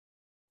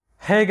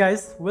Hey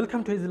guys,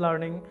 welcome to Easy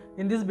Learning.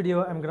 In this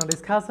video, I'm gonna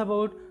discuss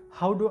about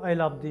How Do I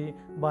Love Thee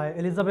by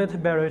Elizabeth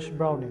Barret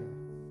Browning.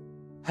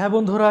 হ্যাঁ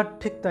বন্ধুরা,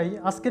 ঠিক তাই।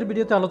 আজকের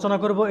ভিডিওতে আলোচনা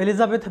করব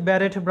এলিজাবেথ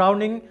ব্যারেট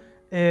ব্রাউনিং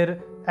এর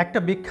একটা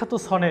বিখ্যাত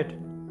sonnet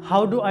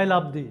how do I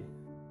love দি।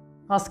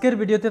 আজকের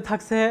ভিডিওতে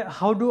থাকছে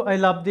হাউ ডু আই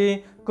লাভ দি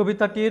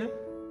কবিতাটির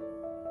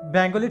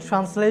বেঙ্গলি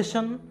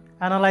ট্রান্সলেশন,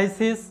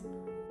 অ্যানালাইসিস,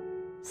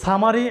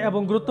 সামারি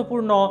এবং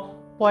গুরুত্বপূর্ণ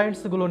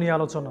পয়েন্টসগুলো নিয়ে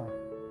আলোচনা।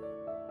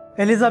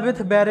 এলিজাবেথ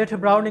ব্যারেট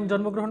ব্রাউনিং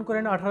জন্মগ্রহণ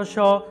করেন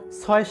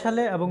 1806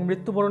 সালে এবং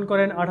মৃত্যুবরণ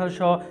করেন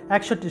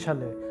 1861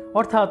 সালে,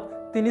 অর্থাৎ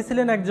তিনি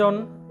ছিলেন একজন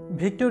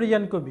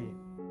ভিক্টোরিয়ান কবি।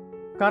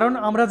 কারণ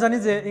আমরা জানি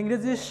যে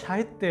ইংরেজি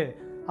সাহিত্যে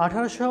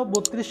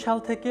 1832 সাল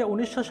থেকে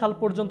 1900 সাল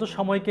পর্যন্ত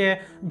সময়কে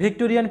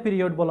ভিক্টোরিয়ান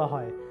পিরিয়ড বলা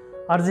হয়।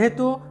 আর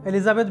যেহেতু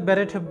এলিজাবেথ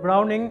ব্যারেট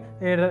ব্রাউনিং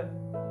এর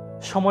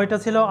সময়টা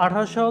ছিল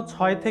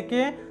 1806 থেকে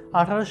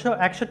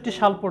 1861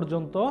 সাল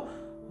পর্যন্ত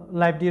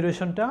লাইফ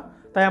ডিউরেশনটা,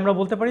 তাই আমরা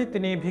বলতে পারি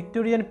তিনি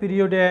ভিক্টোরিয়ান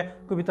পিরিয়ডে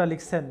কবিতা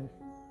লিখছেন,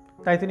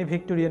 তাই তিনি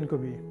ভিক্টোরিয়ান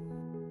কবি।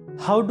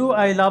 হাউ ডু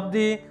আই লাভ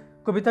দি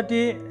কবিতাটি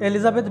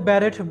এলিজাবেথ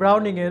ব্যারেট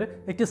ব্রাউনিংয়ের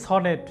একটি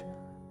সনেট,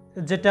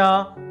 যেটা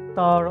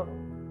তার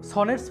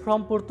সনেটস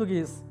ফ্রম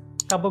পর্তুগিজ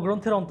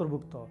কাব্যগ্রন্থের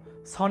অন্তর্ভুক্ত।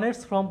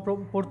 সনেটস ফ্রম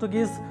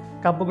পর্তুগিজ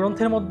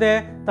কাব্যগ্রন্থের মধ্যে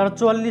তার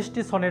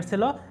 44টি সনেট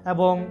ছিল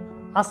এবং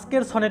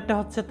আজকের সনেটটা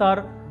হচ্ছে তার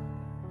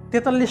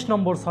 43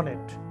 নম্বর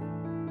sonnet.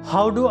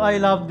 How do I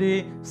love দি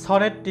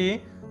সনেটটি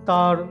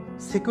তার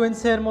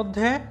সিকোয়েন্সের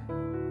মধ্যে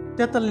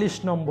 43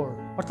 নম্বর,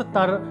 অর্থাৎ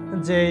তার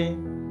যেই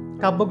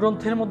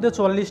কাব্যগ্রন্থের মধ্যে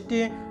 44টি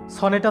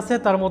সনেট আছে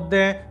তার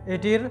মধ্যে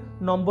এটির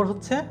নম্বর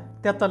হচ্ছে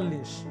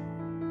 43।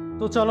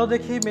 তো চলো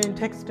দেখি মেইন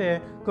টেক্সটে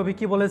কবি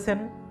কি বলেছেন।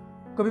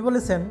 কবি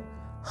বলেছেন,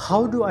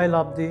 how do I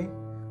love the,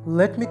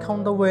 let me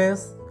count the ways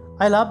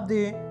I love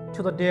the to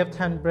the depth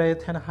and breadth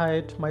and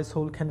height my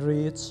soul can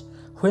reach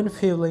when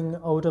feeling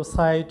out of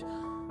sight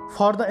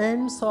for the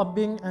ends of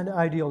being and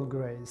ideal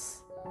grace.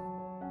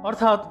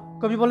 অর্থাৎ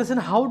কবি বলেছেন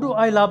how do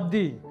I love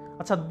দি।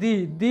 আচ্ছা,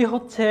 দি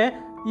হচ্ছে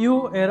you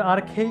এর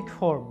আর্কেইক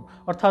form,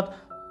 অর্থাৎ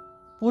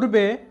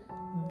পূর্বে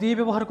দি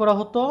ব্যবহার করা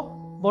হতো,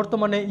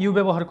 বর্তমানে ইউ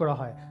ব্যবহার করা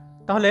হয়।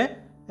 তাহলে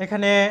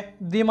এখানে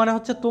দি মানে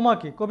হচ্ছে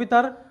তোমাকে। কবি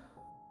তার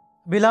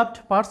বিলাভড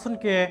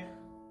পার্সনকে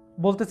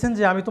বলতেছেন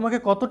যে আমি তোমাকে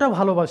কতটা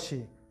ভালোবাসি।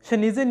 সে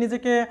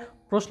নিজেকে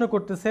প্রশ্ন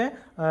করতেছে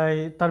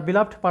তার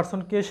বিলাভড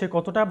পার্সনকে সে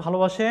কতটা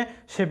ভালোবাসে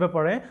সে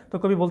ব্যাপারে। তো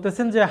কবি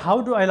বলতেছেন যে হাউ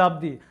ডু আই লাভ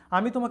দি,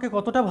 আমি তোমাকে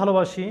কতটা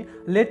ভালোবাসি,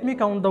 let me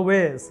count the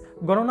ways,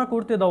 গণনা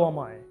করতে দাও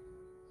আমায়।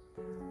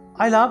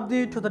 I love the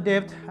to the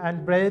depth and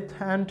breadth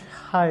and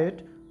height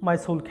my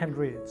soul can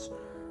reach.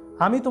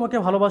 আমি তোমাকে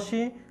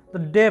ভালোবাসি,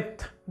 দ্য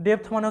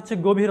ডেপথ মানে হচ্ছে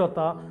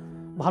গভীরতা,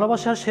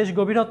 ভালোবাসার শেষ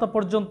গভীরতা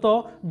পর্যন্ত,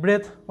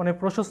 ব্রেথ মানে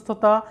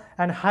প্রশস্ততা,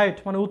 অ্যান্ড হাইট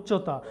মানে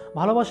উচ্চতা,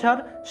 ভালোবাসার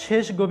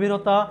শেষ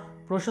গভীরতা,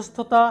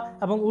 প্রশস্ততা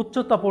এবং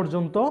উচ্চতা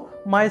পর্যন্ত,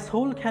 মাই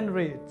সোল ক্যান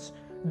রিচ,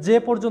 যে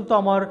পর্যন্ত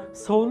আমার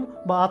সোল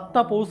বা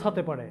আত্মা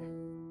পৌঁছাতে পারে।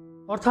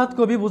 অর্থাৎ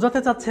কবি বোঝাতে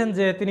চাচ্ছেন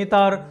যে তিনি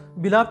তার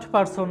বিলাভড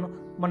পার্সন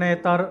মানে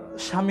তার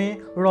স্বামী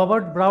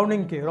রবার্ট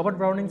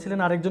ব্রাউনিং ছিলেন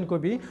আরেকজন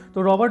কবি। তো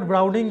রবার্ট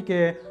ব্রাউনিংকে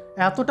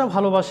এতটা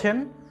ভালোবাসেন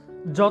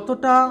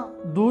যতটা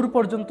দূর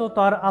পর্যন্ত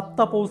তার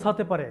আত্মা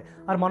পৌঁছাতে পারে।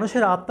 আর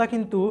মানুষের আত্মা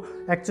কিন্তু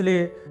actually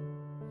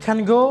can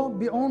go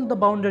beyond the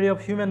boundary of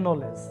human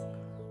knowledge.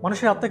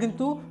 মানুষের আত্মা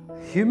কিন্তু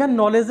হিউম্যান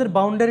নলেজের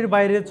বাউন্ডারির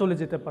বাইরে চলে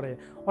যেতে পারে।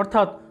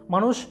 অর্থাৎ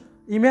মানুষ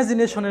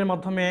ইমাজিনেশনের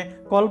মাধ্যমে,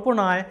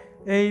 কল্পনায়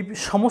এই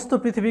সমস্ত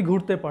পৃথিবী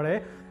ঘুরতে পারে,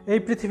 এই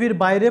পৃথিবীর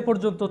বাইরে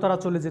পর্যন্ত তারা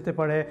চলে যেতে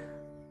পারে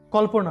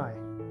কল্পনায়।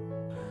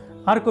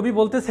 আর কবি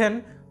বলতেছেন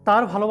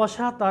তার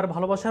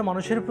ভালোবাসার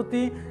মানুষের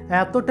প্রতি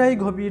এতটাই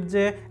গভীর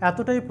যে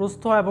এতটাই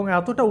প্রস্থ এবং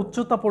এতটা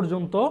উচ্চতা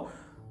পর্যন্ত,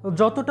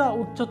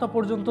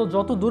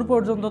 যত দূর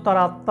পর্যন্ত তার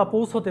আত্মা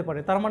পৌঁছতে পারে।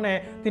 তার মানে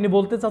তিনি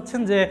বলতে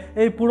চাচ্ছেন যে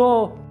এই পুরো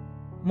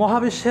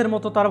মহাবিশ্বের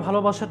মতো তার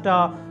ভালোবাসাটা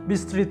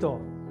বিস্তৃত।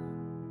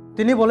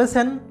 তিনি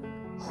বলেছেন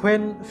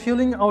when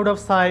feeling out of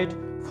sight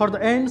for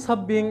the ends of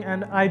being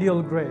an ideal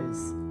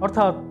grace,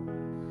 অর্থাৎ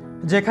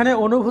যেখানে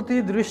অনুভূতি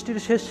দৃষ্টির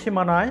শেষ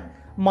সীমানায়,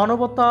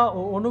 মানবতা ও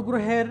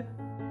অনুগ্রহের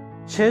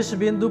শেষ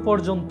বিন্দু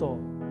পর্যন্ত।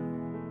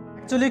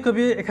 অ্যাকচুয়ালি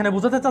কবি এখানে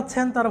বোঝাতে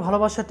চাচ্ছেন তার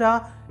ভালোবাসাটা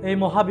এই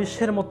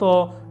মহাবিশ্বের মতো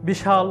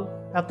বিশাল,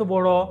 এত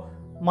বড়,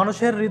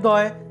 মানুষের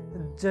হৃদয়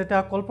যেটা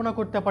কল্পনা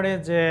করতে পারে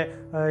যে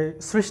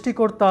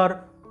সৃষ্টিকর্তার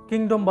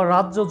কিংডম বা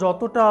রাজ্য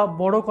যতটা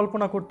বড়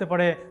কল্পনা করতে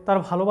পারে তার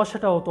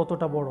ভালোবাসাটাও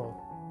ততটা বড়।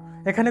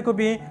 এখানে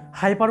কবি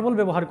হাইপারবল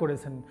ব্যবহার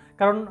করেছেন,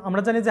 কারণ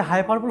আমরা জানি যে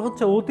হাইপারবল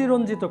হচ্ছে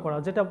অতিরঞ্জিত করা,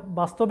 যেটা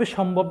বাস্তবে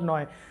সম্ভব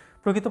নয়,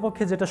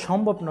 প্রকৃতপক্ষে যেটা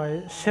সম্ভব নয়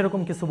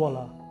সেরকম কিছু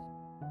বলা।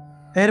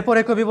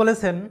 এরপরে কবি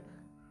বলেছেন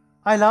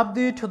I love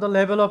the to the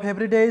level of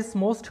এভরিডেজ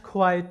most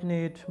quite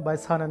need by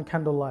San and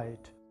candle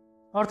light.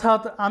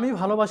 অর্থাৎ আমি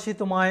ভালোবাসি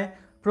তোমায়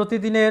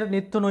প্রতিদিনের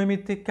নিত্য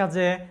নৈমিত্তিক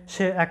কাজে,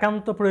 সে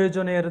একান্ত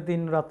প্রয়োজনের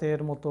দিন রাতের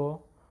মতো।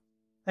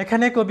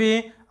 এখানে কবি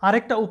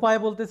আরেকটা উপায়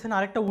বলতেছেন,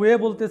 আরেকটা ওয়ে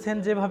বলতেছেন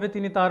যেভাবে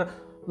তিনি তার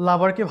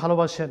লাভারকে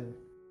ভালোবাসেন।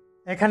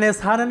 এখানে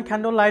সান অ্যান্ড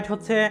ক্যান্ডেল লাইট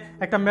হচ্ছে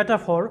একটা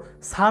মেটাফর।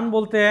 সান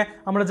বলতে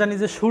আমরা জানি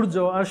যে সূর্য,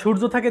 আর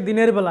সূর্য থাকে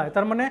দিনের বেলায়,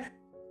 তার মানে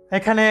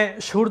এখানে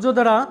সূর্য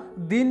দ্বারা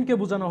দিনকে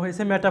বোঝানো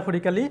হয়েছে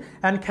metaphorically.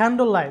 And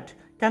candle light,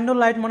 candle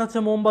light মানে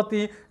হচ্ছে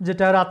মোমবাতি,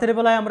 যেটা রাতের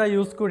বেলায় আমরা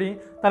ইউজ করি।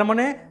 তার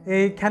মানে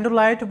এই ক্যান্ডল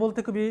লাইট বলতে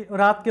খুবই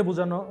রাতকে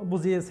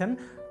বুঝিয়েছেন।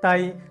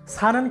 তাই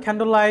সান অ্যান্ড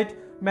ক্যান্ডল লাইট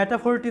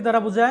মেটাফোরটি দ্বারা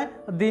বোঝায়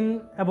দিন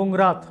এবং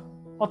রাত,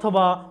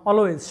 অথবা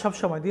অলওয়েজ,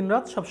 সবসময়, দিন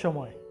রাত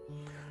সবসময়।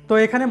 তো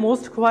এখানে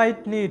মোস্ট কোয়াইট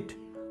নিট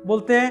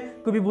বলতে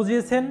কবি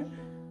বুঝিয়েছেন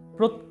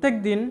প্রত্যেক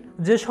দিন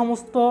যে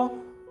সমস্ত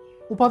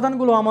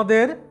উপাদানগুলো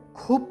আমাদের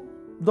খুব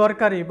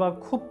দরকারি বা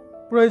খুব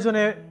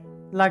প্রয়োজনে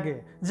লাগে,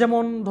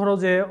 যেমন ধরো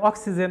যে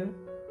অক্সিজেন,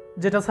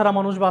 যেটা ছাড়া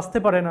মানুষ বাঁচতে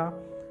পারে না,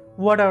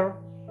 ওয়াটার,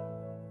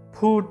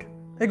 ফুড,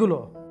 এগুলো।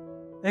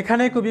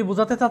 এখানে কবি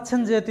বোঝাতে চাচ্ছেন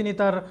যে তিনি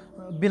তার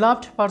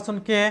বিলাভড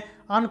পারসনকে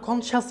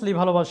আনকনশিয়াসলি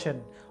ভালোবাসেন,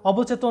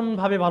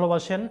 অবচেতনভাবে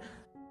ভালোবাসেন।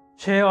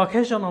 সে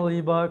অকেশনালি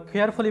বা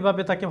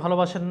কেয়ারফুলিভাবে তাকে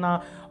ভালোবাসেন না,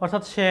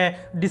 অর্থাৎ সে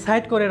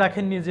ডিসাইড করে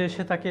রাখেননি যে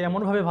সে তাকে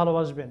এমনভাবে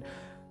ভালোবাসবেন।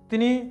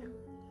 তিনি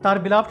তার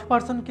বিলাভড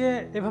পারসনকে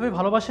এভাবে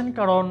ভালোবাসেন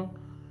কারণ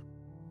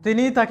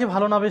তিনি তাকে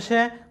ভালো না বেসে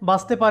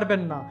বাঁচতে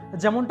পারবেন না,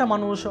 যেমনটা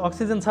মানুষ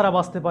অক্সিজেন ছাড়া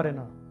বাঁচতে পারে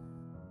না।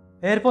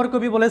 এরপর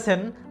কবি বলেছেন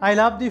আই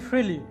লাভ দি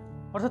ফ্রিলি,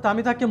 অর্থাৎ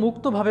আমি তাকে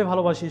মুক্তভাবে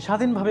ভালোবাসি,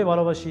 স্বাধীনভাবে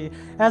ভালোবাসি।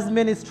 As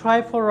main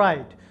strive for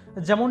right,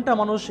 যেমনটা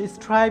মানুষ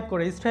স্ট্রাইভ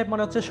করে, স্ট্রাইভ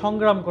মানে হচ্ছে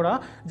সংগ্রাম করা,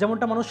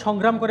 যেমনটা মানুষ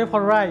সংগ্রাম করে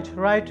ফর রাইট,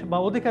 রাইট বা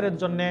অধিকারের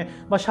জন্যে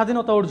বা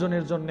স্বাধীনতা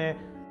অর্জনের জন্যে।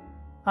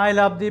 I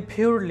love the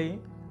purely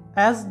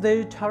as they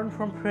turn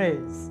from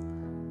praise,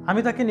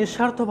 আমি তাকে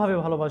নিঃস্বার্থভাবে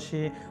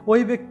ভালোবাসি,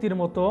 ওই ব্যক্তির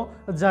মতো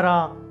যারা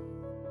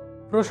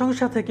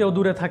প্রশংসা থেকেও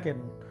দূরে থাকেন।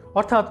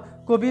 অর্থাৎ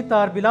কবি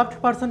তার বিলাভড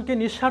পারসনকে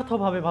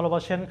নিঃস্বার্থভাবে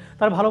ভালোবাসেন,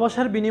 তার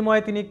ভালোবাসার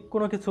বিনিময়ে তিনি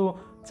কোনো কিছু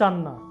চান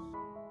না।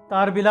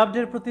 তার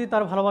বিলাভডের প্রতি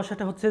তার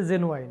ভালোবাসাটা হচ্ছে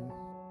জেনুয়াইন।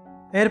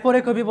 এরপরে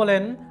কবি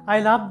বলেন I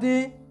love the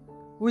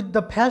with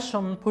the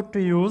passion put to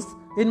use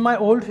in my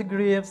old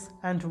Greaves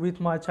and with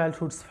my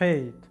চাইল্ডহুডস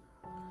faith,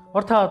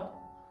 অর্থাৎ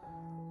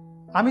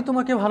আমি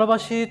তোমাকে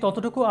ভালোবাসি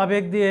ততটুকু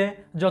আবেগ দিয়ে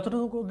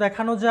যতটুকু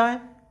দেখানো যায়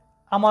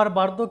আমার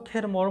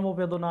বার্ধক্যের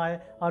মর্মবেদনায়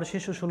আর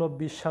শিশুসুলভ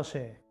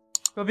বিশ্বাসে।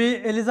 কবি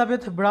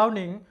এলিজাবেথ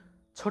ব্রাউনিং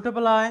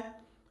ছোটবেলায়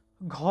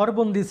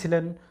ঘরবন্দি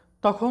ছিলেন,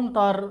 তখন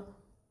তার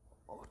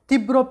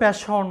তীব্র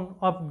প্যাশন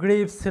অফ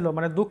গ্রিভস ছিল,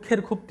 মানে দুঃখের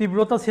খুব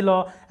তীব্রতা ছিল,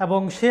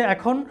 এবং সে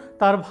এখন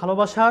তার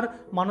ভালোবাসার,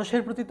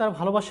 মানুষের প্রতি তার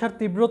ভালোবাসার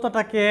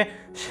তীব্রতাটাকে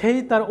সেই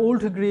তার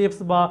ওল্ড গ্রিভস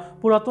বা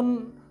পুরাতন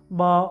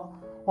বা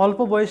অল্প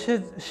বয়সে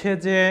সে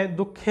যে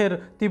দুঃখের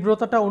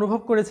তীব্রতাটা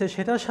অনুভব করেছে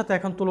সেটার সাথে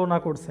এখন তুলনা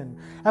করছেন,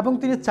 এবং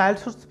তিনি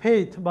চাইল্ডহুড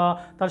ফেথ বা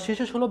তার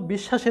শিশুসুলভ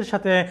বিশ্বাসের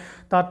সাথে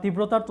তার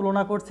তীব্রতার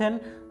তুলনা করছেন।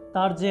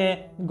 তার যে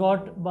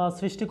গড বা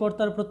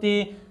সৃষ্টিকর্তার প্রতি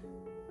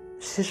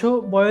শিশু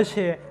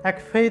বয়সে এক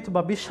ফেথ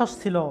বা বিশ্বাস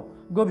ছিল,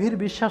 গভীর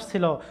বিশ্বাস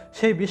ছিল,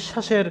 সেই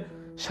বিশ্বাসের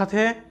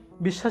সাথে,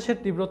 বিশ্বাসের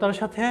তীব্রতার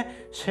সাথে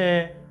সে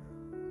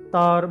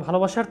তার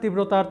ভালোবাসার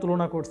তীব্রতার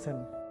তুলনা করছেন।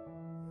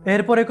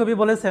 এরপরে কবি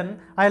বলেছেন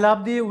I love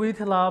the with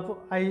love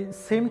I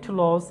seem to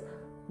loss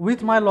with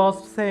my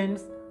lost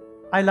cents,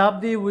 I love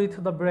the with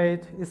the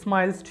breadth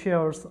smiles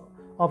tears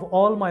of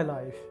all my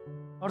life,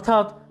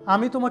 অর্থাৎ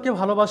আমি তোমাকে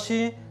ভালোবাসি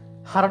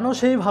হারানো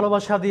সেই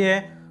ভালোবাসা দিয়ে,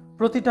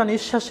 প্রতিটা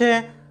নিঃশ্বাসে,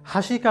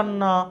 হাসি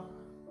কান্না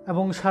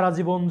এবং সারা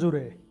জীবন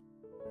জুড়ে।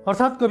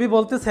 অর্থাৎ কবি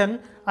বলতেছেন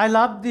I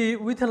love the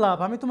with love,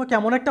 আমি তোমাকে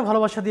এমন একটা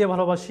ভালোবাসা দিয়ে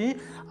ভালোবাসি,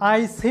 I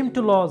seem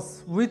to loss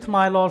with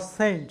my lost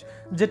Saint,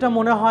 যেটা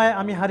মনে হয়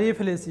আমি হারিয়ে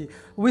ফেলেছি।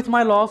 উইথ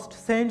মাই লস্ট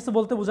সেন্টস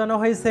বলতে বোঝানো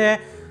হয়েছে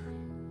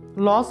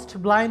লস্ট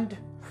ব্লাইন্ড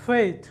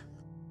ফেথ।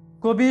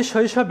 কবি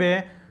শৈশবে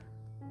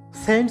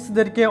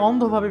সেন্টসদেরকে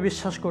অন্ধভাবে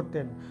বিশ্বাস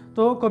করতেন,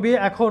 তো কবি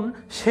এখন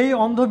সেই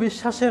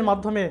অন্ধবিশ্বাসের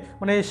মাধ্যমে,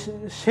 মানে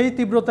সেই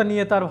তীব্রতা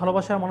নিয়ে তার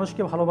ভালোবাসার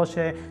মানুষকে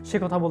ভালোবাসে সে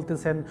কথা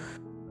বলতেছেন।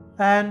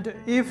 And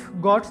if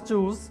god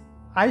choose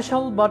I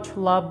shall but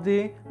love the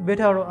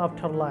better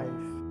after life,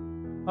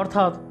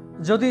 অর্থাৎ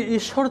যদি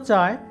ঈশ্বর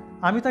চায়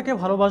আমি তাকে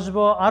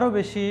ভালোবাসবো আরও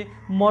বেশি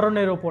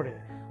মরণের ওপরে।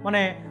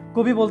 মানে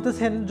কবি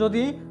বলতেছেন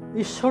যদি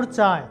ঈশ্বর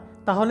চায়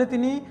তাহলে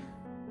তিনি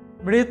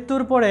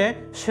মৃত্যুর পরে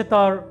সে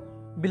তার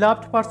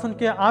বিলাভড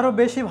পারসনকে আরও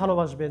বেশি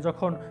ভালোবাসবে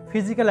যখন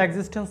ফিজিক্যাল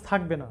এক্সিস্টেন্স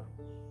থাকবে না।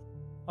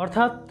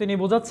 অর্থাৎ তিনি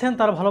বোঝাচ্ছেন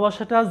তার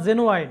ভালোবাসাটা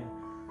জেনুয়াইন,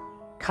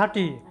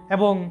 খাঁটি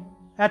এবং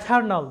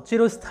এটার্নাল,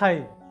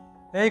 চিরস্থায়ী।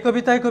 এই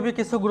কবিতায় কবি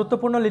কিছু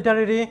গুরুত্বপূর্ণ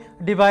লিটারেরি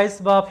ডিভাইস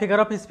বা ফিগার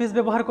অফ স্পিচ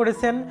ব্যবহার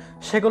করেছেন,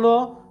 সেগুলো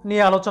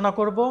নিয়ে আলোচনা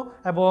করব,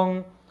 এবং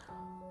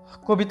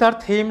কবিতার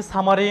থিম,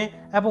 সামারি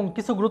এবং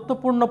কিছু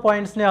গুরুত্বপূর্ণ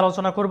পয়েন্টস নিয়ে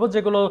আলোচনা করব,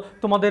 যেগুলো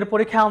তোমাদের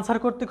পরীক্ষায়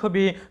আনসার করতে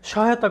খুবই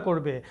সহায়তা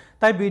করবে।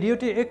 তাই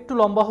ভিডিওটি একটু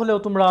লম্বা হলেও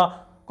তোমরা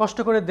কষ্ট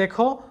করে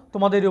দেখো,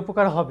 তোমাদের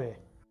উপকার হবে।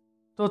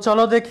 তো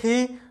চলো দেখি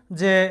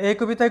যে এই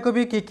কবিতায়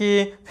কবি কী কী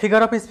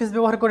ফিগার অফ স্পিচ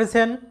ব্যবহার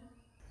করেছেন।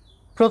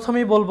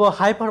 প্রথমেই বলবো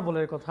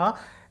হাইপারবোলের কথা।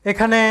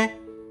 এখানে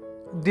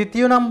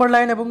দ্বিতীয় নাম্বার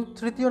লাইন এবং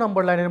তৃতীয়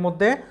নাম্বার লাইনের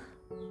মধ্যে,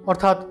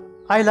 অর্থাৎ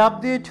I love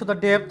the to the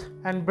depth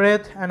and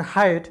breadth and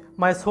height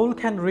my soul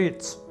can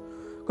reach,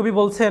 কবি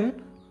বলছেন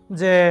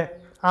যে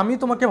আমি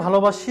তোমাকে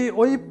ভালোবাসি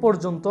ওই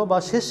পর্যন্ত বা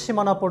শেষ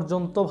সীমানা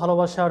পর্যন্ত,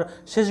 ভালোবাসার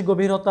শেষ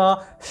গভীরতা,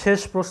 শেষ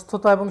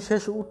প্রস্থতা এবং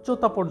শেষ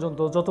উচ্চতা পর্যন্ত,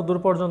 যত দূর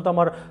পর্যন্ত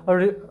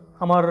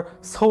আমার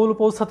সোল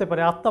পৌঁছাতে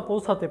পারে, আত্মা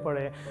পৌঁছাতে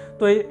পারে।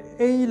 তো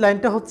এই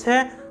লাইনটা হচ্ছে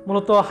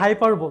মূলত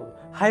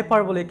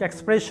হাইপারবোলিক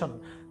এক্সপ্রেশন।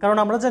 কারণ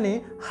আমরা জানি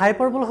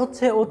হাইপারবোল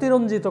হচ্ছে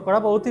অতিরঞ্জিত করা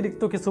বা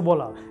অতিরিক্ত কিছু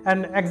বলা, an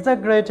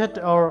এক্সাগ্রেটেড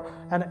or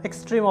an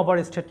extreme over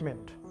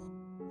statement.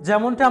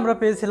 যেমনটা আমরা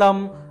পেয়েছিলাম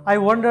I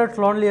wandered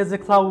lonely as a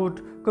cloud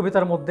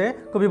কবিতার মধ্যে।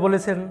 কবি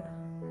বলেছেন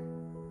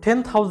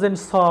 10,000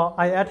 saw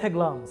I at a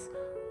glance,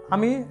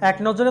 আমি এক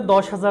নজরে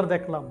 10,000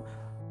 দেখলাম।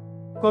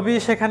 কবি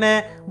সেখানে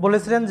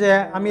বলেছিলেন যে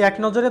আমি এক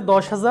নজরে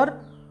 10,000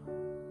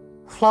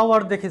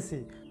 ফ্লাওয়ার দেখেছি,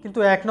 কিন্তু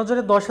এক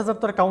নজরে 10,000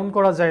 তো আর কাউন্ট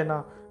করা যায় না।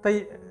 তাই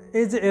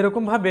এই যে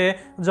এরকমভাবে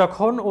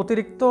যখন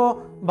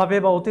অতিরিক্তভাবে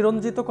বা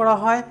অতিরঞ্জিত করা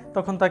হয়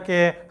তখন তাকে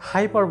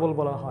হাইপারবোল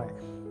বলা হয়।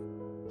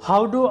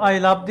 হাউ ডু আই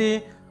লাভ দি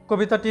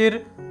কবিতাটির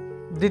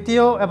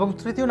দ্বিতীয় এবং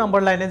তৃতীয়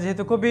নম্বর লাইনে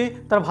যেহেতু কবি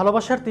তার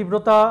ভালোবাসার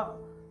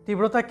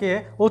তীব্রতাকে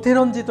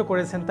অতিরঞ্জিত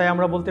করেছেন, তাই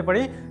আমরা বলতে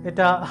পারি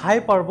এটা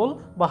হাইপারবোল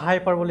বা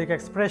হাইপারবোলিক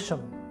এক্সপ্রেশন।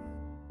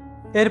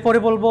 এরপরে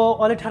বলবো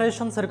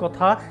অলিটারেশনসের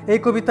কথা। এই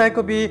কবিতায়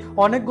কবি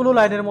অনেকগুলো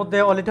লাইনের মধ্যে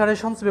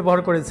অলিটারেশনস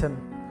ব্যবহার করেছেন।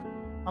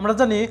 আমরা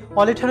জানি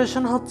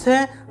অলিটারেশন হচ্ছে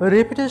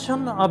repetition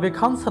of A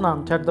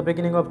consonant at the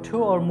beginning of two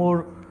or more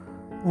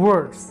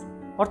ওয়ার্ডস,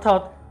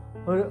 অর্থাৎ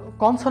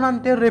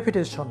কনসোনান্টের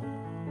রেপিটেশন,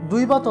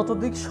 দুই বা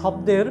ততোধিক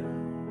শব্দের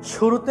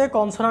শুরুতে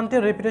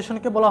কনসোনান্টের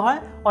রেপিটেশনকে বলা হয়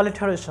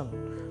অলিটারেশন।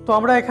 তো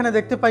আমরা এখানে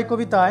দেখতে পাই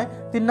কবিতায়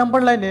 3 নম্বর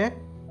লাইনে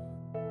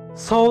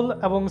সোল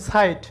এবং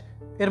সাইট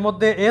এর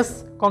মধ্যে এস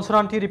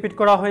কনসোনান্টটি রিপিট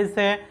করা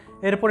হয়েছে।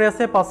 এরপরে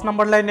আছে 5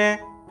 নম্বর লাইনে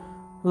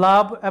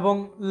লাভ এবং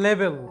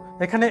লেভেল,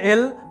 এখানে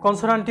এল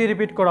কনসোনান্টটি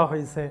রিপিট করা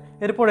হয়েছে।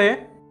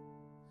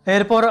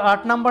 এরপর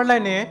 8 নম্বর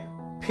লাইনে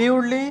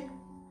পিওরলি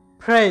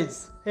ফ্রেজ,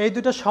 এই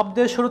দুটো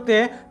শব্দের শুরুতে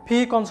ফি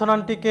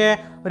কনসোনান্টটিকে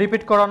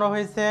রিপিট করানো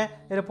হয়েছে।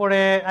 এরপরে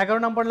 11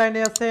 নম্বর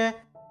লাইনে আছে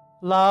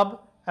লাভ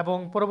এবং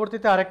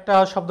পরবর্তীতে আরেকটা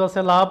শব্দ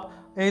আছে লাভ,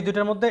 এই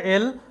দুটার মধ্যে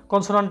এল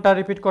কনসোনান্টটা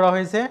রিপিট করা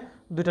হয়েছে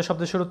দুইটা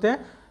শব্দের শুরুতে।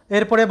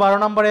 এরপরে 12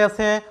 নম্বরে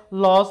আছে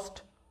লস্ট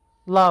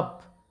লাভ,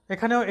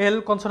 এখানেও এল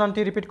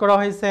কনসোনান্টটি রিপিট করা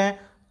হয়েছে।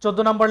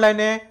 14 নম্বর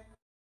লাইনে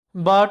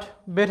বাট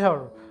বেটার,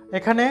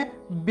 এখানে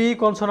বি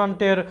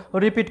কনসোনান্টের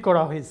রিপিট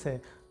করা হয়েছে।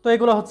 তো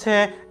এগুলো হচ্ছে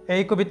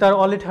এই কবিতার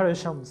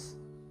অলিটারেশনস।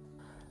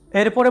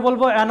 এরপরে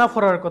বলবো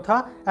অ্যানাফোরার কথা।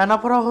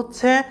 অ্যানাফোরা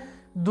হচ্ছে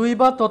দুই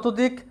বা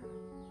ততোধিক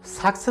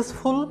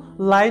সাকসেসফুল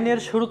লাইনের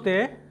শুরুতে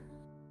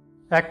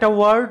একটা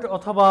ওয়ার্ড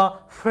অথবা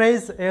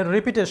ফ্রেজ এর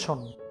রিপিটেশন।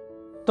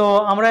 তো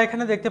আমরা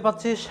এখানে দেখতে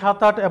পাচ্ছি 7,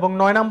 8 এবং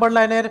 9 নম্বর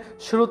লাইনের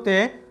শুরুতে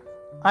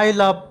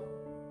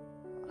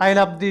আই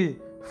লাভ দি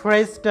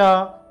ফ্রেজটা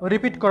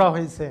রিপিট করা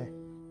হয়েছে,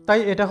 তাই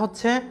এটা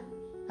হচ্ছে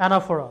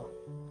অ্যানাফোরা।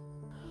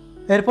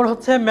 এরপর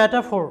হচ্ছে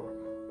মেটাফোর।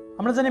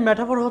 আমরা জানি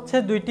মেটাফোর হচ্ছে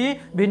দুইটি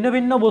ভিন্ন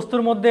ভিন্ন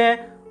বস্তুর মধ্যে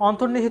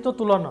অন্তর্নিহিত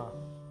তুলনা।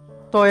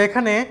 তো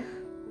এখানে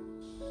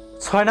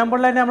 6 নম্বর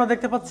লাইনে আমরা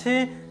দেখতে পাচ্ছি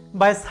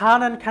by San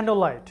and candle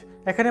light,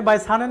 এখানে by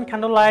San and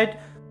candle light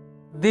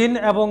দিন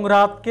এবং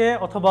রাতকে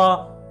অথবা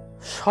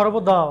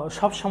সর্বদা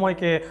সব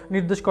সময়কে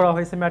নির্দেশ করা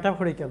হয়েছে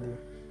মেটাফরিক্যালি।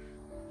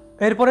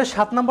 এরপরে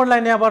 7 নম্বর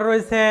লাইনে আবার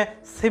রয়েছে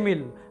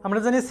সিমিল। আমরা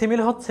জানি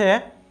সিমিল হচ্ছে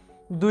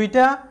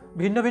দুইটা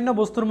ভিন্ন ভিন্ন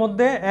বস্তুর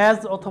মধ্যে অ্যাজ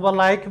অথবা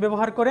লাইক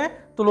ব্যবহার করে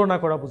তুলনা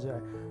করা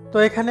বোঝায়। তো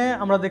এখানে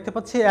আমরা দেখতে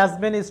পাচ্ছি as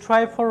main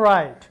strive for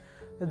right,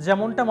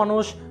 যেমনটা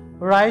মানুষ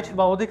রাইট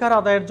বা অধিকার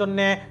আদায়ের জন্য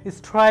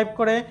স্ট্রাইভ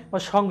করে বা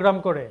সংগ্রাম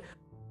করে,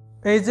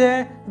 এই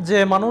যে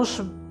মানুষ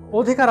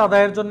অধিকার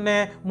আদায়ের জন্য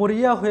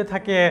মরিয়া হয়ে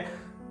থাকে,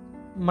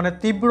 মানে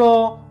তীব্র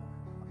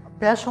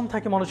প্যাশন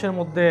থাকে মানুষের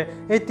মধ্যে,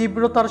 এই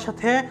তীব্রতার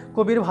সাথে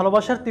কবির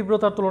ভালোবাসার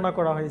তীব্রতার তুলনা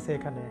করা হয়েছে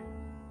এখানে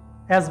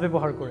অ্যাজ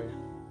ব্যবহার করে,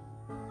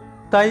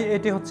 তাই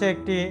এটি হচ্ছে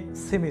একটি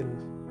সিমিল।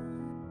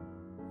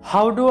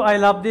 হাউ ডু আই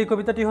লাভ দি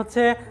কবিতাটি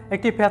হচ্ছে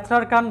একটি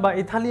পেত্রারকান বা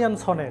ইতালিয়ান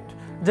সনেট,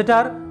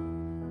 যেটার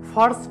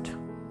ফার্স্ট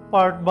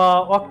পার্ট বা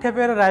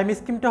অক্টেভের রাইম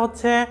স্কিমটা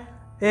হচ্ছে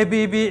এ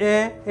বি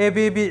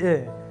বি এ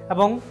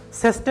এবং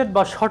সেস্টেড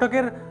বা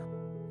শতকের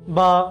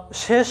বা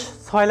শেষ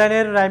 6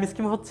 লাইনের রাইম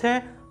স্কিম হচ্ছে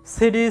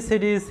সিডি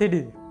সিডি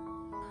সিডি।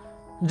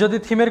 যদি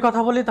থিমের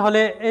কথা বলি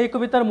তাহলে এই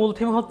কবিতার মূল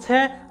থিম হচ্ছে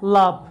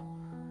লাভ।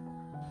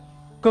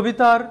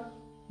 কবিতার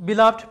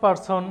বিলাভড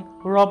পারসন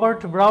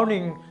রবার্ট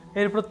ব্রাউনিং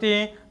এর প্রতি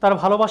তার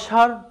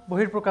ভালোবাসার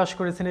বহিঃপ্রকাশ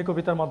করেছেন এই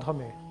কবিতার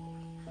মাধ্যমে।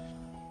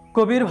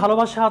 কবির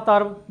ভালোবাসা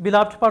তার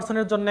বিলাভড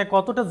পারসনের জন্য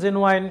কতটা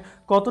জেনুয়াইন,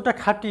 কতটা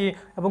খাঁটি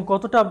এবং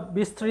কতটা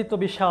বিস্তৃত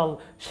বিশাল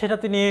সেটা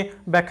তিনি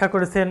ব্যাখ্যা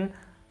করেছেন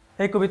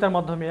এই কবিতার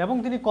মাধ্যমে, এবং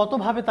তিনি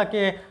কতভাবে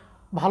তাকে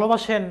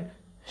ভালোবাসেন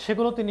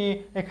সেগুলো তিনি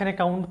এখানে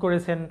কাউন্ট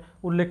করেছেন,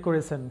 উল্লেখ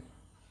করেছেন।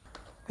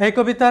 এই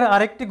কবিতার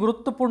আরেকটি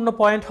গুরুত্বপূর্ণ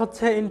পয়েন্ট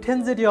হচ্ছে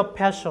ইন্টেন্সিটি অফ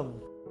প্যাশন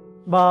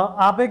বা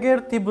আবেগের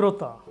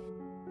তীব্রতা।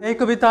 এই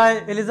কবিতায়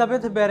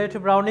এলিজাবেথ ব্যারেট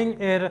ব্রাউনিং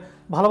এর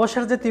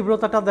ভালোবাসার যে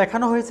তীব্রতাটা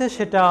দেখানো হয়েছে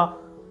সেটা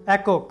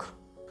একক।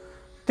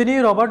 তিনি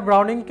রবার্ট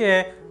ব্রাউনিংকে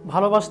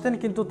ভালোবাসতেন,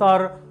 কিন্তু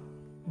তার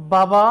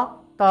বাবা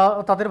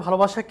তাদের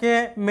ভালোবাসাকে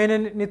মেনে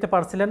নিতে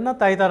পারছিলেন না,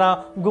 তাই তারা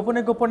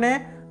গোপনে গোপনে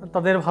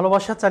তাদের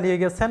ভালোবাসা চালিয়ে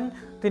গেছেন।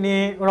 তিনি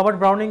রবার্ট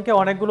ব্রাউনিংকে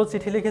অনেকগুলো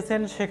চিঠি লিখেছেন,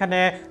 সেখানে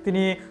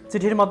তিনি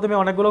চিঠির মাধ্যমে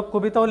অনেকগুলো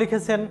কবিতাও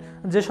লিখেছেন।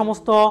 যে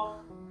সমস্ত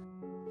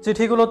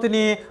চিঠিগুলো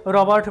তিনি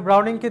রবার্ট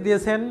ব্রাউনিংকে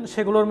দিয়েছেন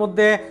সেগুলোর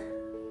মধ্যে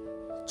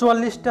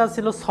 44টা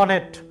ছিল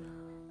সনেট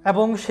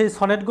এবং সেই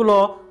সনেটগুলো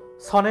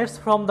সনেটস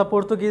ফ্রম দ্য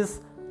পর্তুগিজ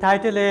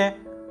টাইটেলে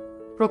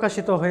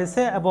প্রকাশিত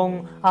হয়েছে এবং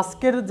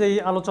আজকের যেই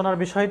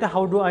আলোচনার বিষয়টা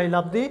হাউ ডু আই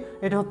লাভ দি,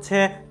 এটা হচ্ছে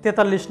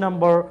 43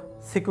 নম্বর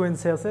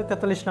সিকোয়েন্সে আছে,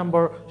 43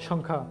 নম্বর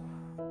সংখ্যা।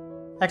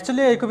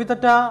 অ্যাকচুয়ালি এই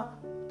কবিতাটা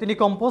তিনি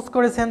কম্পোজ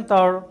করেছেন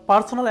তার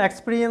পার্সোনাল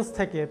এক্সপিরিয়েন্স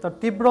থেকে, তার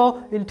তীব্র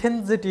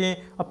ইন্টেন্সিটি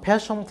অফ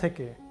প্যাশন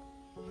থেকে।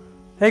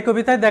 এই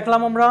কবিতায়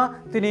দেখলাম আমরা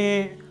তিনি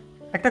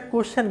একটা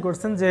কোশ্চেন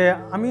করছেন যে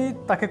আমি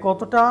তাকে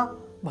কতটা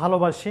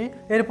ভালোবাসি,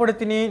 এরপরে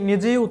তিনি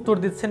নিজেই উত্তর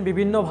দিচ্ছেন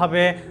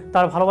বিভিন্নভাবে,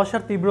 তার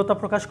ভালোবাসার তীব্রতা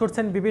প্রকাশ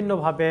করছেন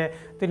বিভিন্নভাবে।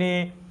 তিনি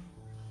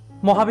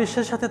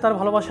মহাবিশ্বের সাথে তার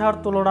ভালোবাসার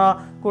তুলনা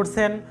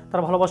করছেন,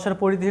 তার ভালোবাসার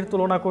পরিধির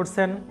তুলনা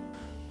করছেন।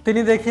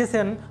 তিনি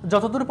দেখিয়েছেন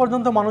যতদূর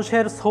পর্যন্ত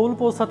মানুষের সোল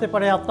পৌঁছাতে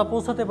পারে, আত্মা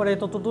পৌঁছাতে পারে,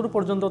 ততদূর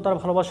পর্যন্ত তার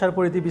ভালোবাসার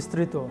পরিধি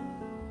বিস্তৃত।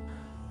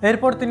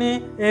 এরপর তিনি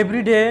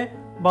এভরিডে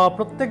বা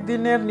প্রত্যেক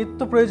দিনের নিত্য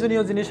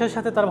প্রয়োজনীয় জিনিসের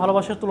সাথে তার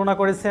ভালোবাসার তুলনা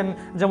করেছেন,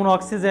 যেমন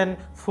অক্সিজেন,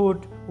 ফুড,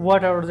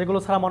 ওয়াটার, যেগুলো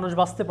ছাড়া মানুষ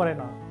বাঁচতে পারে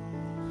না।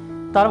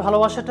 তার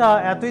ভালোবাসাটা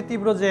এতই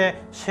তীব্র যে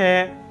সে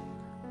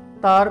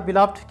তার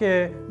বিলাভডকে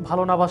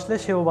ভালো না বাসলে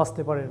সেও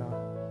বাঁচতে পারে না।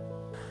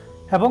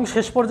 এবং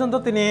শেষ পর্যন্ত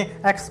তিনি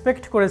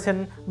এক্সপেক্ট করেছেন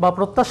বা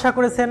প্রত্যাশা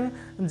করেছেন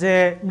যে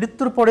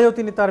মৃত্যুর পরেও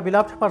তিনি তার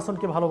বিলাভড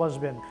পারসনকে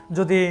ভালোবাসবেন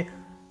যদি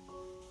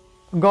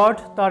গড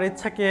তার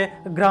ইচ্ছাকে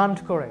গ্রান্ট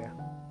করে।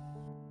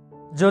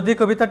 যদি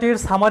কবিতাটির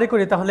সামারি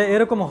করি তাহলে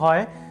এরকম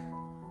হয়,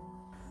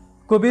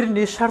 কবির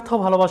নিঃস্বার্থ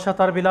ভালোবাসা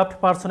তার বিলাভড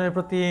পারসনের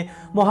প্রতি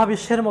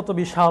মহাবিশ্বের মতো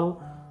বিশাল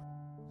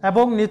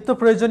এবং নিত্য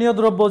প্রয়োজনীয়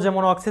দ্রব্য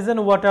যেমন অক্সিজেন,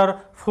 ওয়াটার,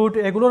 ফুড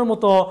এগুলোর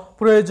মতো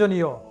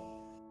প্রয়োজনীয়।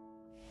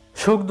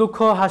 সুখ দুঃখ,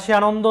 হাসি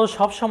আনন্দ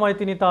সব সময়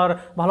তিনি তার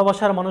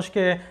ভালোবাসার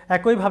মানুষকে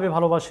একইভাবে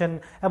ভালোবাসেন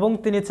এবং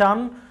তিনি চান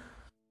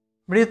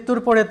মৃত্যুর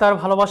পরে তার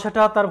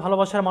ভালোবাসাটা তার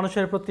ভালোবাসার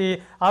মানুষের প্রতি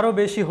আরও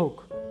বেশি হোক।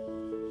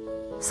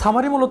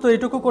 সামারি মূলত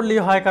এইটুকু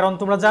করলেই হয়, কারণ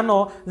তোমরা জানো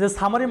যে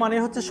সামারি মানে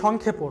হচ্ছে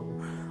সংক্ষেপণ,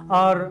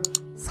 আর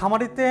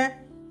সামারিতে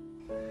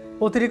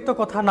অতিরিক্ত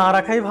কথা না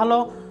রাখাই ভালো।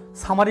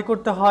 সামারি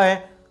করতে হয়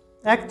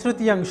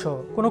 1/3,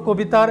 কোনো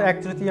কবিতার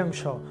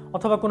 1/3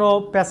 অথবা কোনো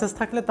প্যাসেজ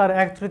থাকলে তার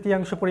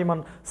 1/3 পরিমাণ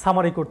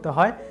সামারি করতে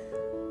হয়,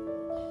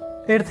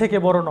 এর থেকে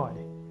বড় নয়।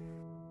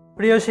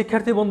 প্রিয়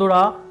শিক্ষার্থী বন্ধুরা,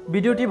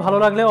 ভিডিওটি ভালো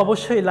লাগলে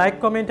অবশ্যই লাইক,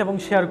 কমেন্ট এবং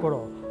শেয়ার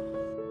করো।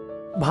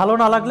 ভালো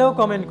না লাগলেও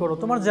কমেন্ট করো,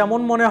 তোমার যেমন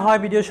মনে হয়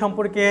ভিডিও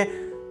সম্পর্কে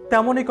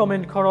তেমনই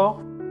কমেন্ট করো।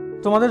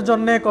 তোমাদের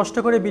জন্য কষ্ট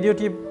করে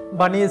ভিডিওটি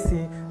বানিয়েছি,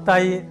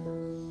 তাই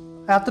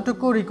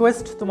এতটুকু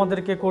রিকোয়েস্ট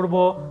তোমাদেরকে করব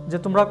যে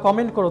তোমরা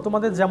কমেন্ট করো,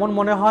 তোমাদের যেমন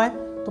মনে হয়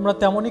তোমরা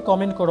তেমনই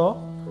কমেন্ট করো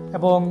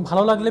এবং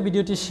ভালো লাগলে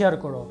ভিডিওটি শেয়ার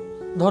করো।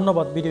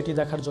 ধন্যবাদ ভিডিওটি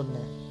দেখার জন্য।